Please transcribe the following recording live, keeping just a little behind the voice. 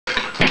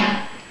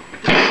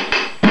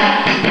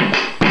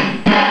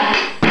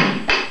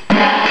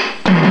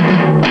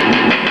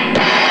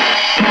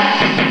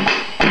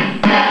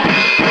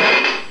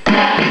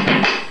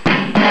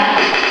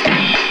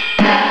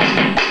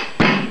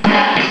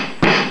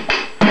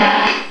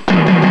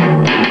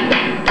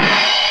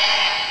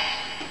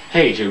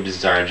Hey YouTube, this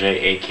is RJ,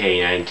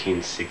 aka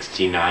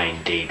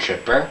 1969 Day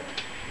Tripper,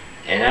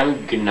 and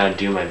I'm gonna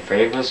do my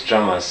very first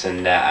drum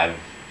lesson that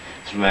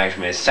it's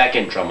actually my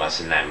second drum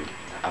lesson that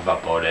I've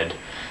uploaded,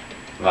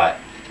 but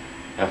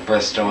my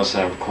first drum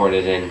lesson I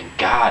recorded in,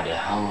 God,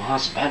 how long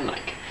has it been?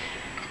 Like,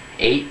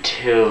 it's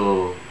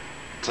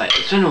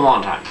been a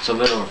long time, so a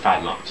bit over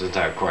 5 months since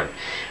I recorded.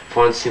 If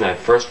you want to see my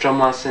first drum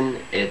lesson,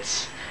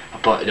 I'll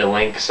put the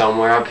link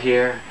somewhere up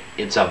here.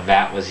 It's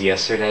That Was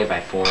Yesterday by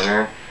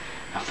Foreigner.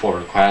 A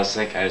forward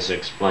classic. I just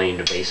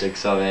explained the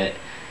basics of it.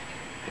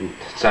 And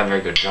it's not a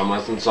very good drum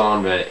lesson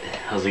song, but it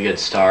was a good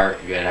start,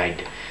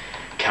 good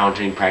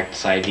counting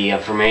practice idea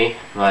for me.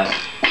 But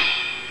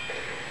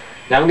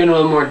now I'm getting a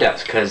little more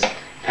depth because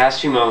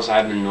past few months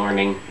I've been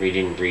learning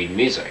read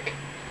music.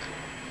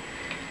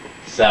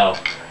 So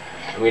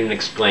I'm going to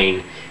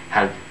explain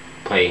how to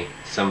play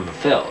some of the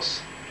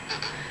fills.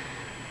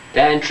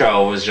 That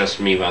intro was just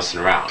me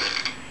messing around.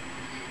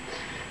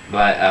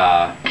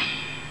 But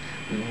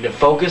the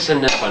focus in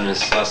this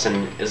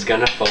lesson is going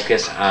to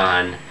focus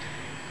on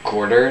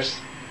quarters,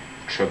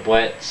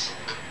 triplets,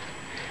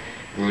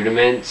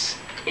 rudiments,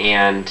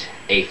 and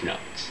eighth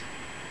notes.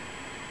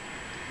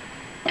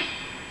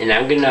 And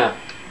I'm going to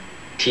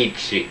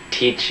teach you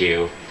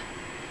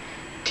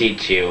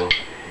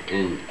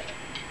in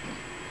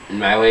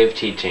my way of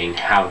teaching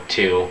how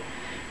to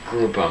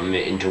group them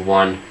into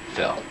one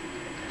fill.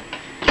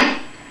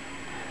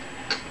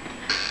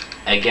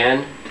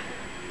 Again,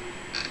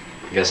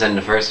 like I said in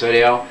the first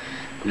video,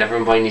 whenever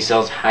I'm playing these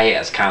fills,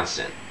 hi-hat is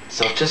constant.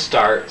 So just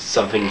start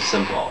something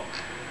simple.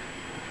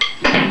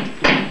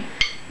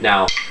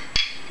 Now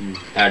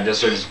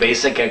just this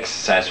basic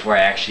exercise before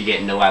I actually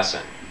get into the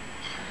lesson,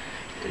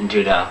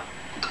 into the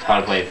how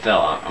to play a fill.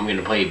 I'm going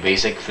to play a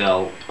basic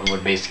fill of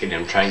what basically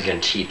I'm trying to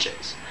teach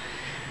is.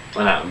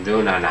 What I'm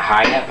doing on the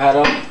hi-hat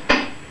pedal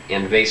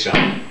and the bass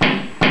drum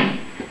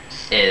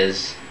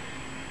is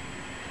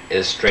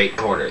straight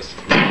quarters.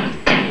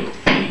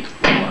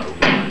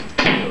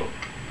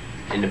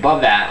 And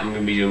above that, I'm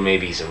going to be doing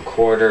maybe some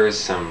quarters,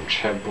 some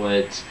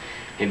triplets,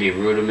 maybe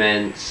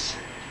rudiments.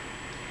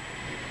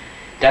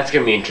 That's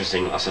going to be an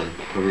interesting lesson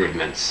for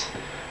rudiments.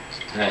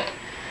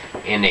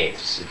 And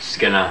eighths. It's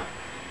going to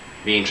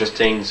be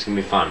interesting. It's going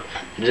to be fun.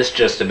 This is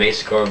just a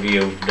basic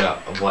overview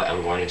of what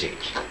I'm going to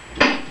teach.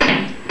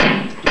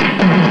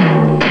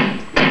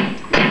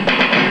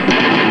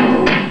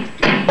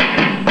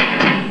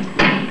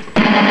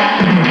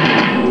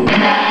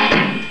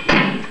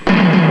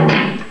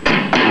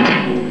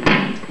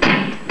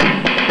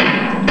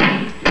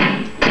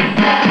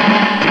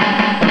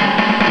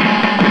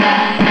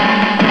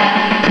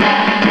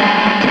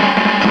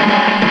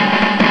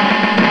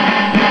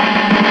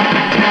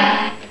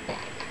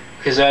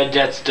 Because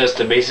that's just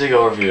a basic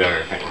overview of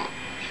everything.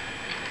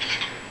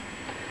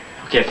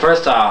 Okay,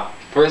 first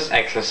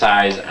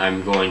exercise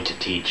I'm going to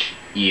teach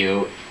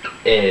you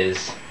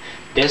is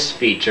this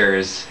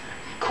features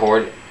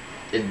chord.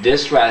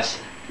 This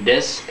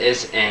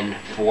is in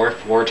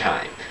 4/4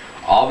 time.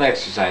 All the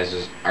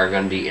exercises are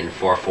going to be in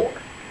 4/4.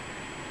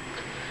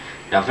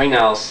 Nothing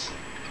else.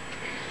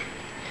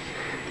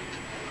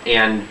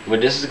 And what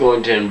this is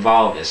going to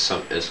involve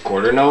is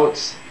quarter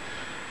notes.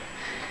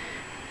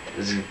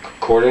 This is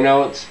quarter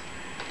notes,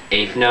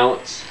 eighth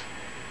notes,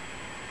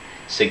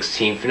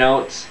 16th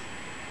notes,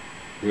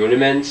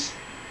 rudiments,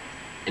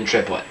 and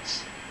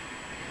triplets.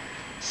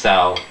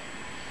 So,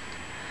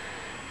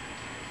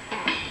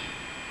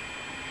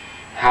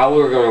 how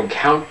we're going to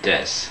count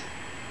this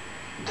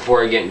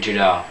before we get into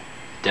the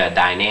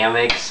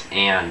dynamics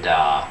and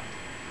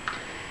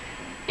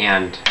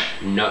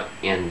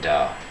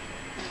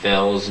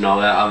fills and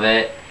all that of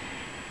it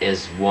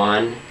is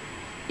 1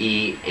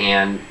 E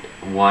and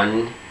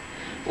 1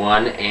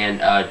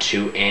 and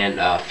 2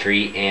 and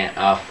 3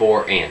 and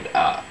 4 and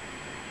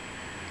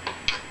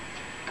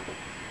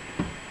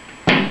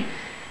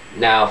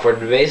Now for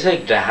the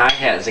basic, the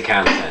hi-hat is a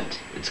constant.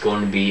 It's going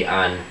to be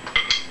on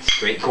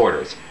straight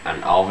quarters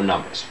on all the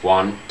numbers.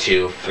 1,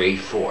 2, 3,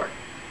 4.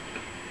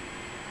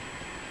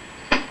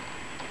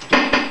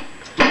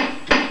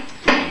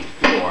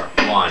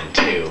 1,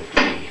 2,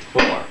 3,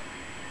 4.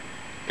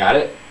 Got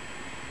it?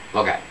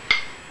 Okay.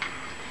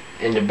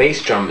 And the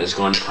bass drum is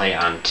going to play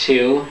on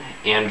 2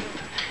 and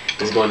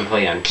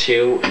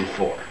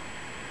 4.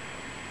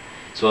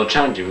 So I'll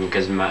challenge you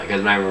because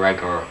my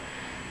regular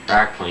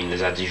rack playing is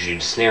that's usually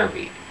the snare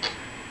beat.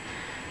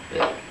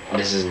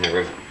 This isn't a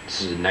rhythm.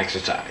 This is an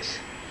exercise.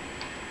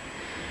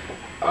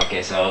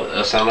 Okay, so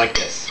it'll sound like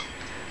this: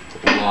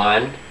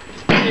 1,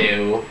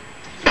 2,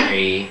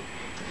 3,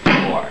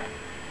 4.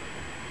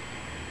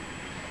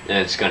 And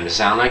it's going to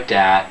sound like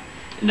that.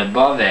 And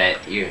above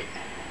it, you're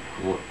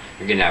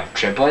gonna have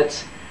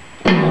triplets,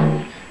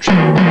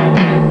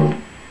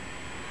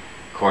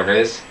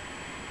 quarters,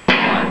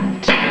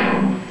 1,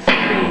 2,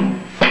 3,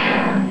 4,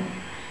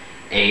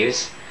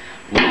 eighths,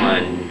 1,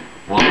 and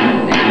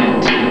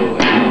 2,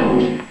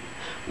 and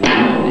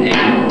 1,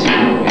 and 2,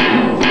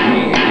 and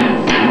 3, and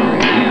 4,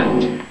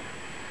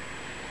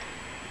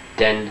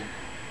 and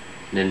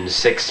then the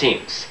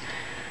 16ths.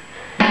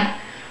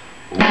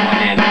 1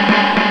 and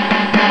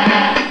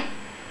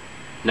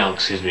no,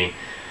 excuse me.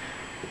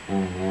 1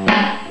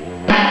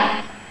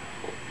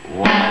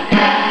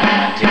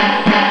 and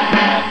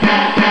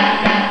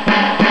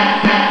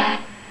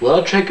 2.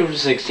 Little trick of the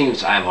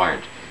 16ths I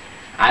learned.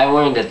 I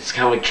learned that it's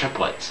kind of like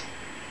triplets.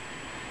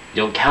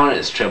 You don't count it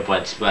as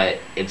triplets, but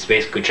it's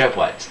basically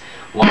triplets.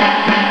 1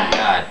 and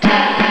 2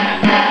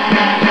 and 4.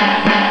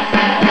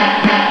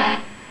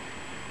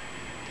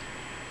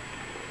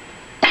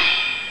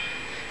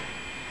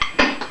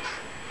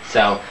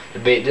 So,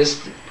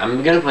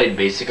 I'm going to play the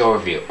basic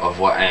overview of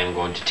what I am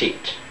going to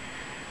teach.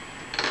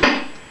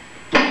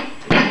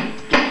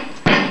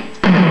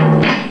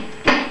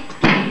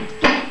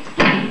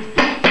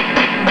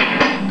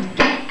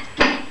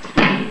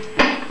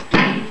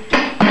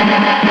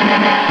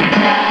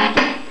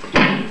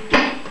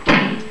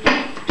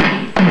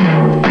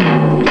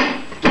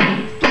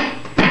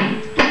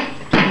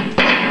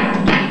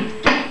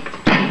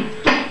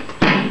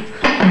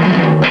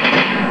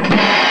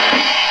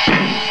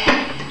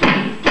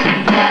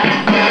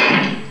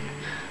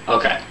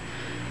 Okay.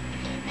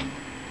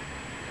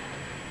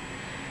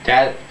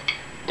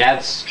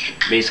 That's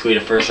basically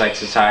the first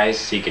exercise.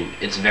 So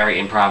it's a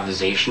very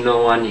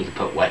improvisational one. You can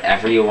put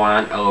whatever you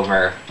want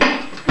over.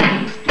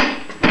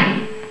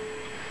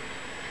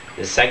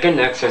 The second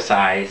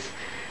exercise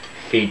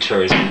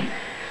features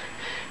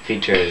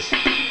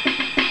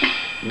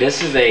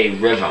this is a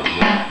rhythm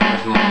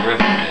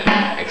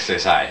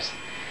exercise.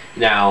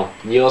 Now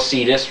you'll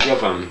see this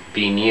rhythm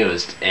being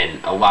used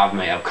in a lot of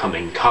my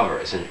upcoming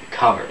covers.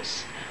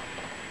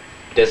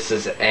 This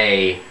is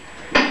a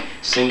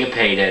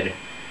syncopated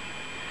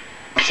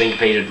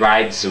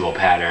ride cymbal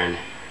pattern.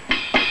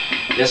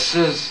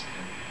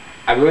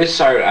 I've been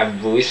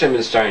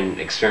starting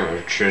to experiment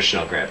with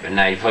traditional grip, and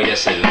I play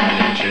this in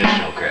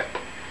traditional grip.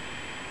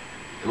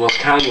 The most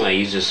commonly I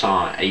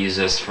use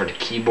this for the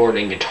keyboard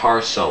and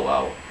guitar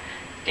solo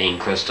in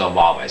Crystal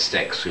Ball by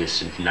Styx,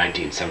 released in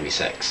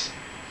 1976.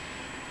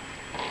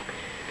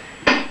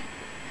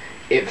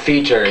 It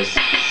features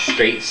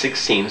straight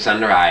 16ths on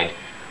the ride,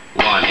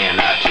 1 and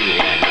 2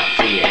 and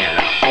 3 and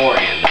 4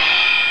 and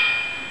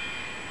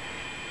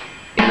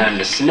on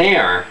the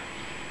snare,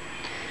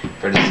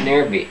 for the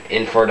snare beat,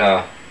 and for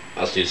the,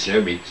 I'll do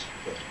snare beats,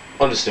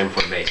 I'll just do them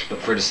for the bass, but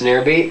for the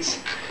snare beats,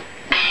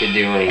 you're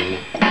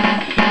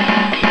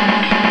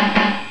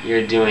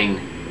doing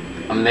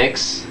a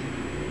mix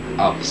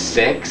of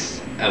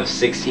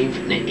 16th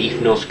and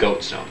 8th notes,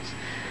 ghost notes,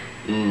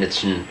 and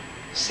it's in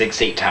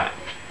 6/8 time.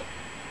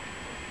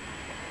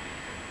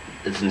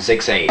 It's in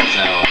 6/8,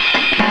 so.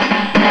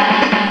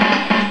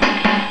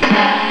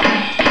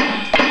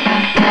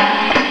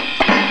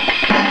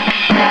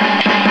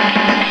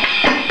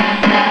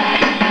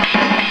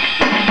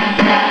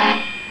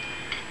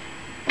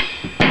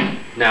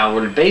 Now,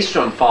 where the bass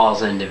drum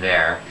falls into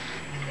there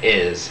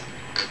is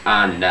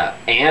on the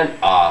and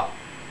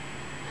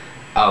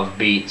of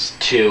beats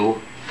 2,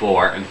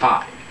 4, and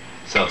 5.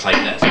 So it's like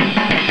this.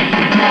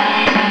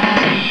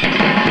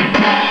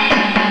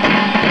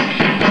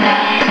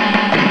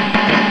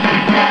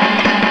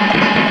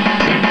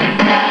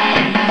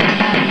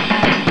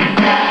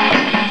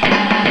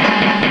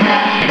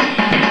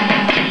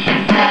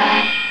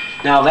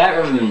 Now that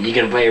rhythm, you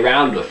can play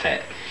around with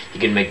it. You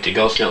can make the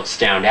ghost notes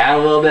stand out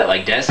a little bit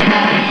like this.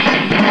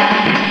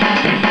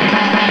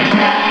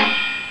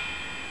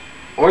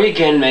 Or you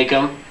can make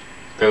them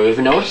go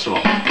even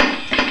noticeable.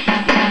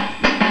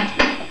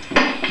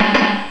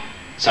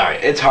 Sorry,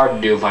 it's hard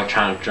to do with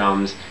electronic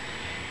drums.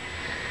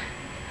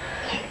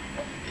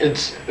 The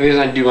reason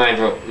I do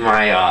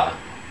my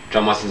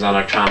drum lessons on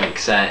electronic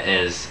set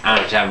is I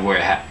don't have to have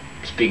where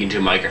speaking to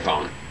a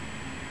microphone.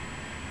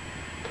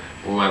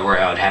 Where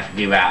I would have to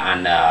do that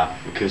on the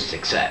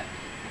acoustic set.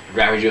 I'd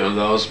rather do one of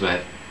those,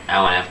 but I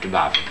don't have to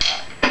bother with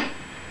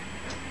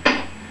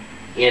that.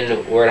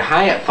 And where the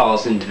hi-hat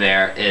falls into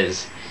there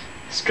is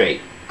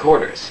straight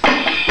quarters.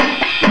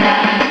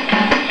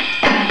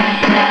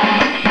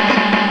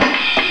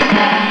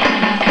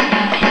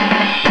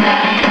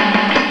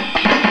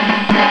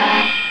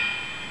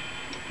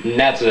 And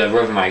that's a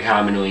rhythm I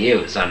commonly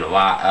use on a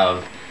lot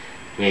of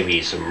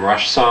maybe some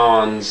Rush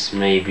songs,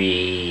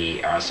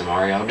 maybe some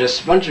Mario,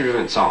 just a bunch of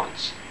different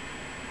songs.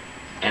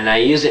 And I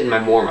use it in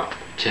my warm-up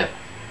too.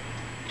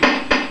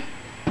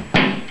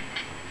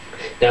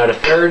 Now the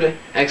third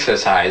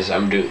exercise,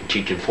 I'm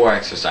teaching 4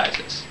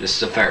 exercises. This is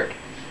the third.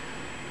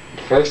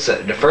 The first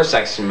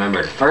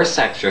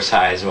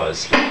exercise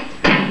was,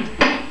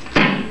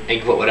 and you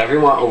can put whatever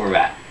you want over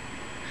that.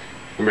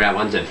 Remember that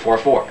one's in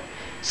 4/4.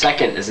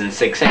 Second is in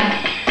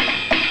 6/8.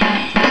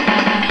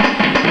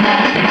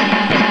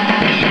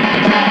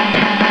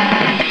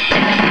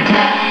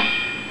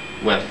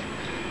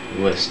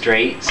 With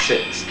straight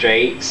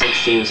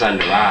 16ths on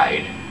the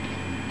ride.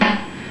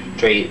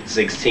 Straight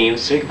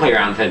 16ths, so you can play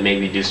around with it,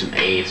 maybe do some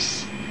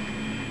 8ths.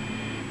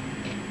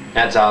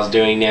 That's all I was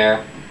doing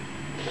there.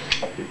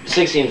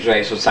 16ths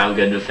race would sound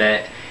good with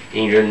it,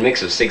 and you're doing a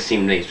mix of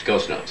 16 and 8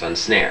 ghost notes on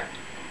snare.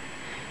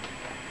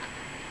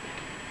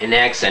 And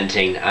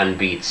accenting on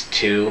beats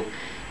 2,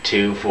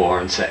 2,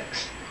 4, and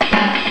 6.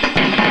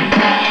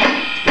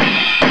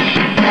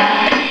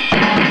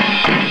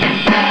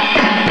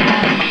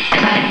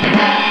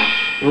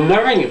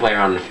 Another thing you play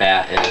around with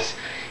that is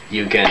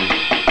you can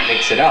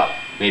mix it up.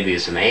 Maybe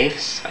use some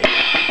eighths. Like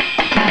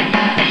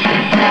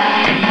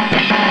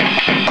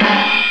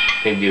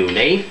maybe do an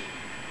eighth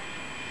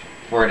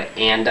for an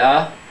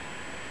ANDA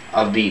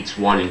of beats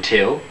 1 and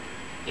 2.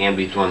 And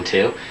beats 1,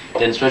 2.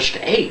 Then switch to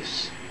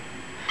eighths.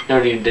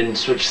 No, you didn't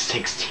switch to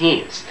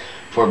 16ths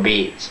for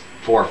beats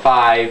 4,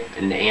 5,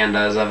 and the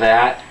ANDAs of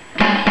that.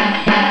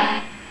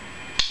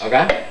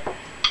 Okay?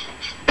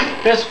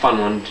 Here's a fun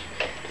one.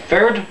 The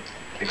third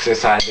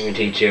exercise I'm going to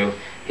teach you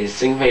is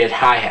syncopated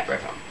hi-hat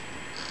rhythm.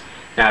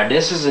 Now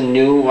this is a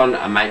new one.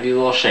 I might be a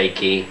little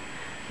shaky,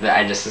 but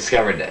I just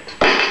discovered it.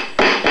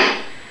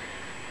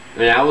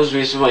 When I was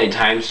recently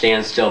Time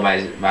Stand Still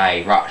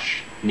by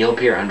Rush. Neil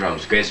Peart on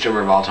drums, greatest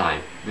drummer of all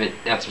time. But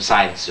that's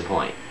besides the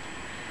point.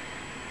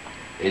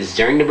 Is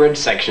during the bridge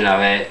section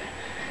of it,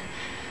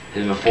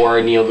 and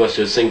before Neil goes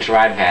to a sing to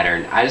ride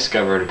pattern, I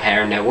discovered a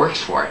pattern that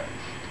works for it.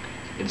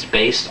 It's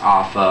based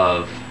off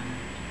of,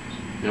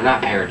 no,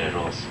 not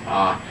paradiddles,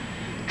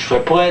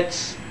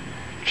 triplets.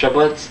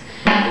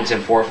 It's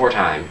in 4/4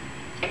 time.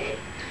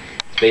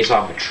 It's based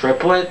off of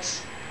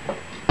triplets,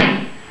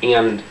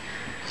 and,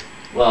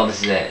 well,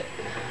 this is it.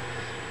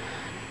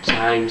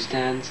 Time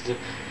stands still.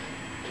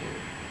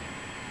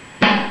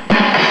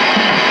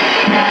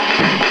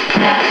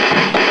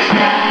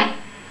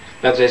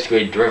 That's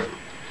basically the rhythm.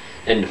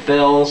 And the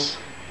fills,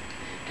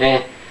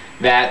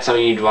 that's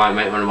something you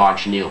might want to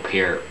watch Neil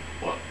Peart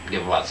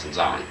give lessons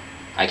on.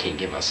 I can't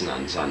give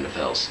lessons on the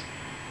fills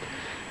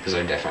because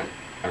they're different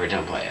every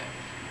time I play it.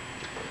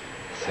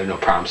 So I have no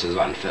promises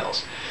on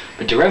fills.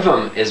 But the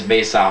rhythm is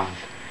based off,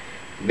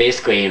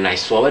 basically, and I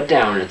slow it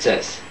down, it's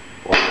this.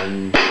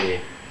 1, 2.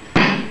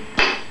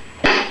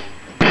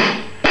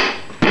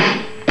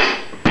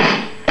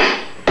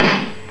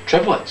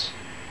 Triplets.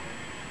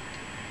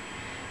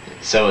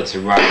 So it's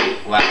right,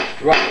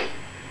 left, right.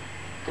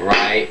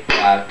 Right,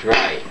 left,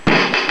 right.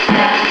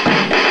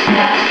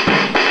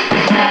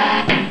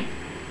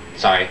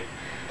 Sorry.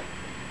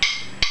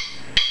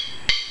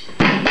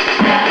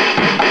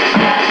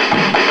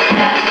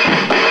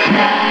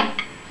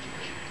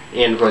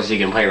 And of course you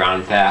can play around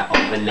with that.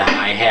 Open the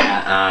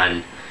hi-hat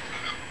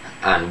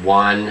on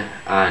 1,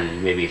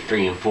 on maybe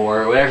 3 and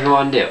 4, whatever you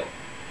want to do.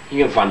 You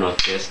can have fun with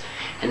this.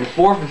 And the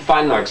fourth and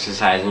final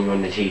exercise I'm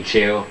going to teach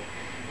you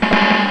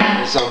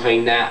is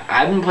something that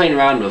I've been playing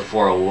around with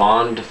for a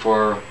while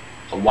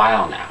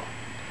now.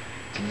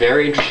 It's a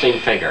very interesting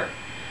figure.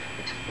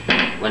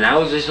 When I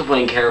was recently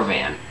playing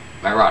Caravan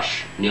by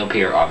Rush, Neil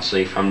Peart,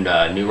 obviously, from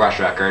the new Rush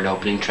record,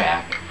 opening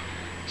track.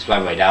 So by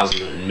the way, that was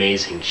an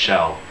amazing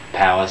show.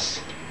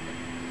 Palace.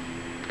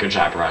 Good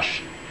job,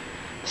 Rush.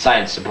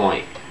 Besides the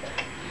point.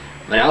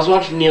 When I was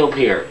watching Neil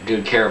Peart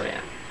do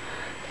Caravan,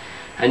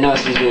 I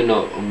noticed he's doing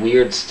a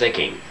weird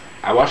sticking.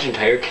 I watched an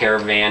entire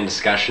Caravan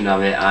discussion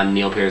of it on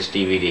Neil Peart's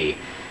DVD,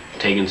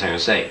 Taking Center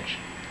Stage.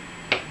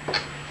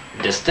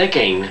 The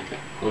sticking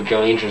was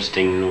really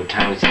interesting with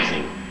time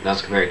seizing.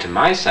 That's compared to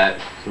my set,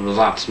 it was a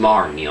lot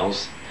smaller than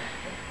Neil's.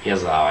 He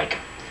has like,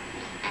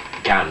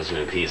 count as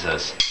many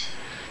pieces.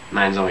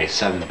 Mine's only a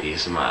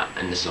 7-piece,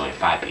 and this is only a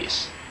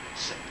 5-piece.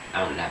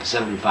 I don't have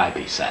 7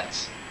 5-piece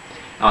sets.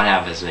 I don't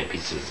have as many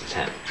pieces as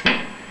him.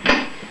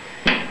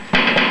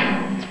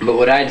 But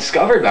what I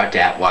discovered about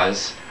that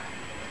was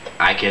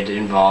I could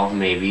involve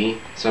maybe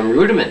some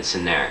rudiments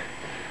in there.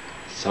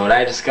 So what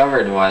I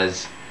discovered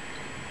was,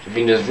 if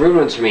you does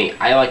rudiments for me,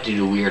 I like to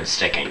do weird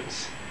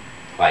stickings.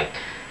 Like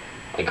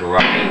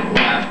right,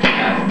 left,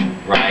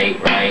 left,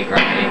 right, right,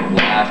 right,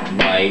 left,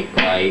 right,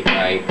 right,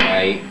 right,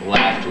 right,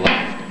 left,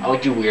 left. I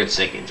like to do weird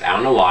stickings. I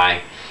don't know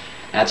why.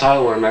 That's how I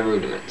learned my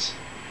rudiments.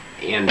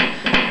 And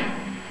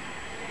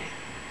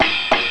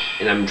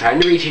I'm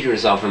trying to reteach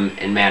myself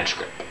in match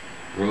grip.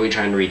 I'm really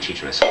trying to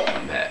reteach myself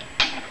a bit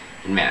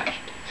in match.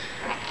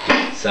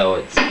 So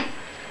it's,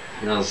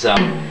 so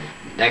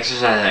the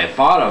exercise I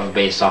thought of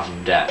based off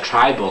of that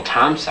tribal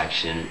tom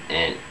section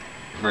and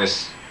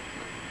versus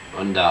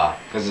on the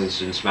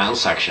presence and smile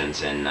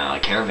sections in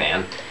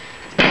Caravan.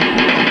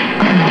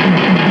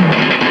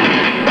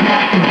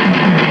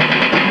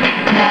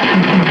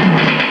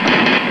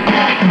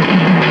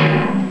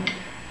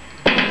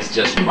 It's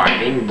just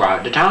writing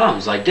brought the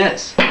toms like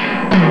this.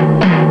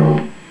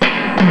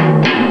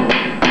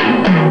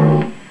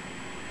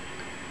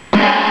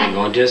 And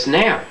going to a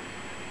snare.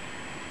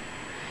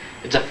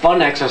 It's a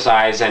fun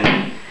exercise,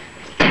 and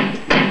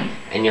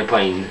you're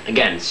playing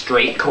again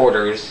straight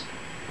quarters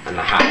on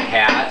the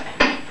hi-hat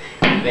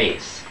and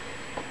bass.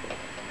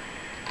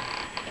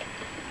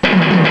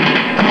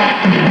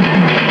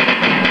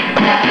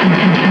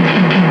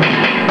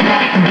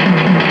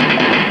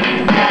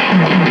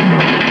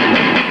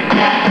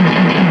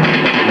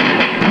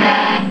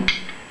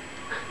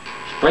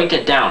 Break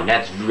it down.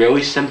 That's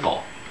really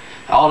simple.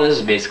 All it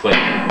is basically,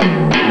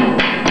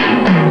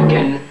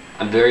 again,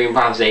 I'm very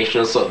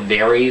improvisational, so it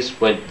varies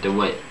what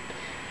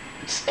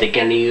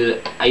sticking I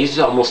use. I use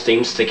almost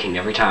same sticking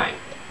every time.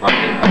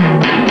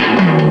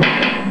 right?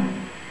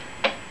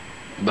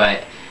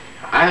 But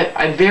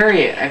I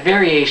vary a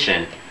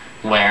variation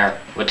where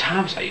what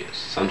toms I use.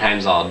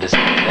 Sometimes I'll just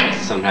use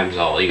this, sometimes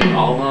I'll use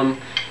all of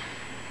them.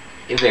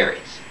 It varies.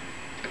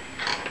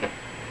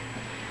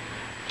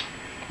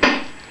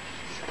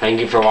 Thank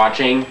you for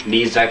watching.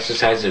 These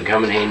exercises have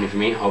come in handy for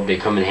me. Hope they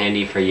come in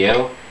handy for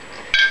you.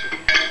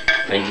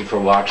 Thank you for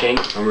watching.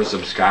 Remember to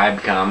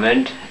subscribe,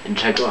 comment, and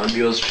check out my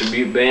Buell's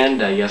Tribute Band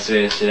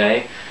Yesterday's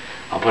Today.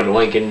 I'll put a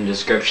link in the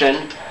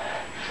description.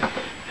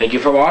 Thank you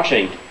for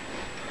watching.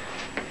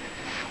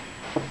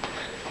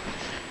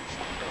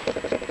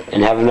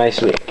 And have a nice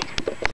week.